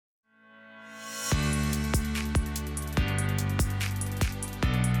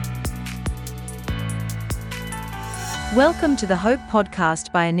Welcome to the Hope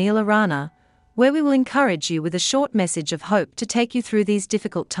Podcast by Anil Arana, where we will encourage you with a short message of hope to take you through these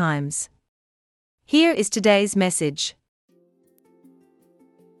difficult times. Here is today's message.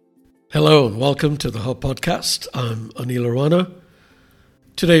 Hello and welcome to the Hope Podcast. I'm Anil Arana.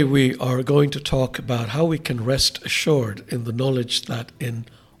 Today we are going to talk about how we can rest assured in the knowledge that in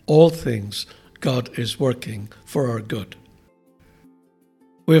all things God is working for our good.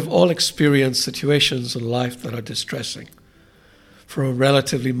 We have all experienced situations in life that are distressing, from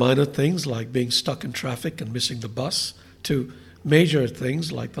relatively minor things like being stuck in traffic and missing the bus, to major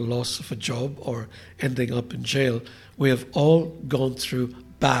things like the loss of a job or ending up in jail. We have all gone through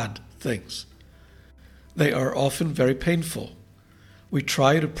bad things. They are often very painful. We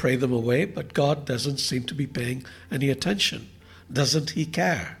try to pray them away, but God doesn't seem to be paying any attention. Doesn't He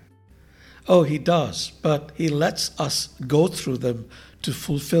care? Oh, He does, but He lets us go through them to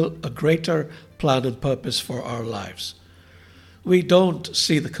fulfill a greater plan and purpose for our lives. We don't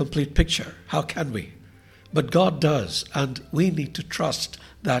see the complete picture. How can we? But God does, and we need to trust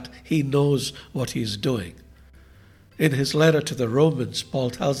that He knows what He is doing. In his letter to the Romans, Paul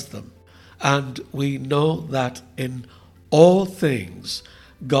tells them, "And we know that in all things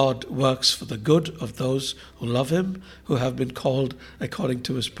God works for the good of those who love Him, who have been called according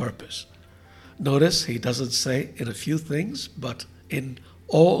to His purpose." Notice he doesn't say in a few things, but in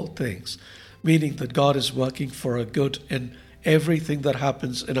all things, meaning that God is working for our good in everything that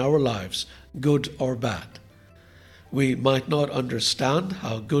happens in our lives, good or bad. We might not understand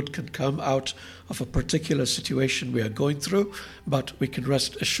how good can come out of a particular situation we are going through, but we can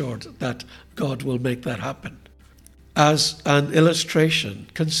rest assured that God will make that happen. As an illustration,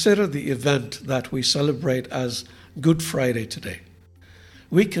 consider the event that we celebrate as Good Friday today.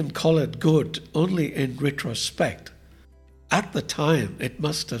 We can call it good only in retrospect. At the time, it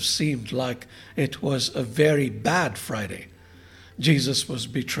must have seemed like it was a very bad Friday. Jesus was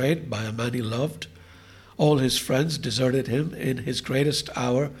betrayed by a man He loved. All His friends deserted Him in His greatest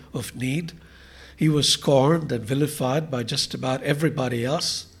hour of need. He was scorned and vilified by just about everybody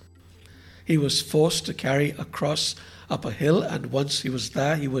else. He was forced to carry a cross up a hill, and once He was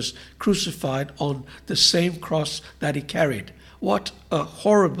there, He was crucified on the same cross that He carried. What a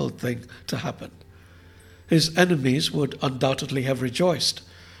horrible thing to happen. His enemies would undoubtedly have rejoiced,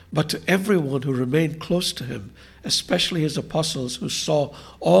 but to everyone who remained close to Him, especially His apostles who saw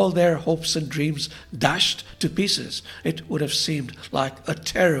all their hopes and dreams dashed to pieces, it would have seemed like a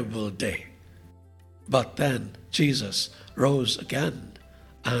terrible day. But then Jesus rose again,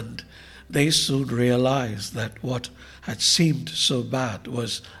 and they soon realized that what had seemed so bad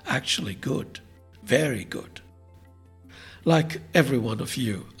was actually good, very good. Like every one of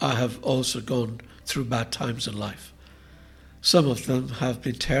you, I have also gone through bad times in life. Some of them have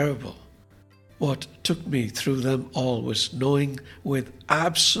been terrible. What took me through them all was knowing with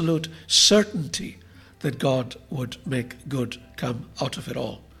absolute certainty that God would make good come out of it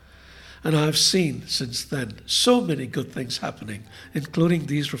all. And I've seen since then so many good things happening, including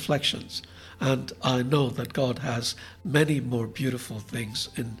these reflections, and I know that God has many more beautiful things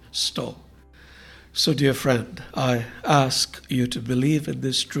in store. So, dear friend, I ask you to believe in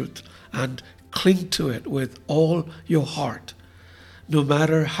this truth and cling to it with all your heart. No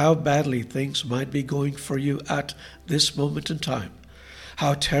matter how badly things might be going for you at this moment in time,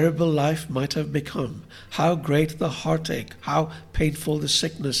 how terrible life might have become, how great the heartache, how painful the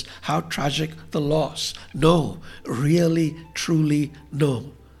sickness, how tragic the loss, know, really, truly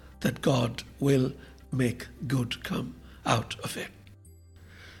know that God will make good come out of it.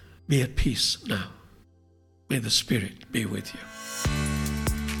 Be at peace now. May the Spirit be with you.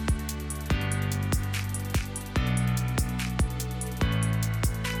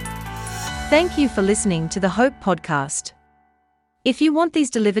 Thank you for listening to the Hope Podcast. If you want these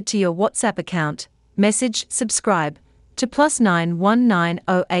delivered to your WhatsApp account, message subscribe to +9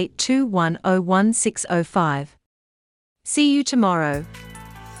 190821011605. See you tomorrow.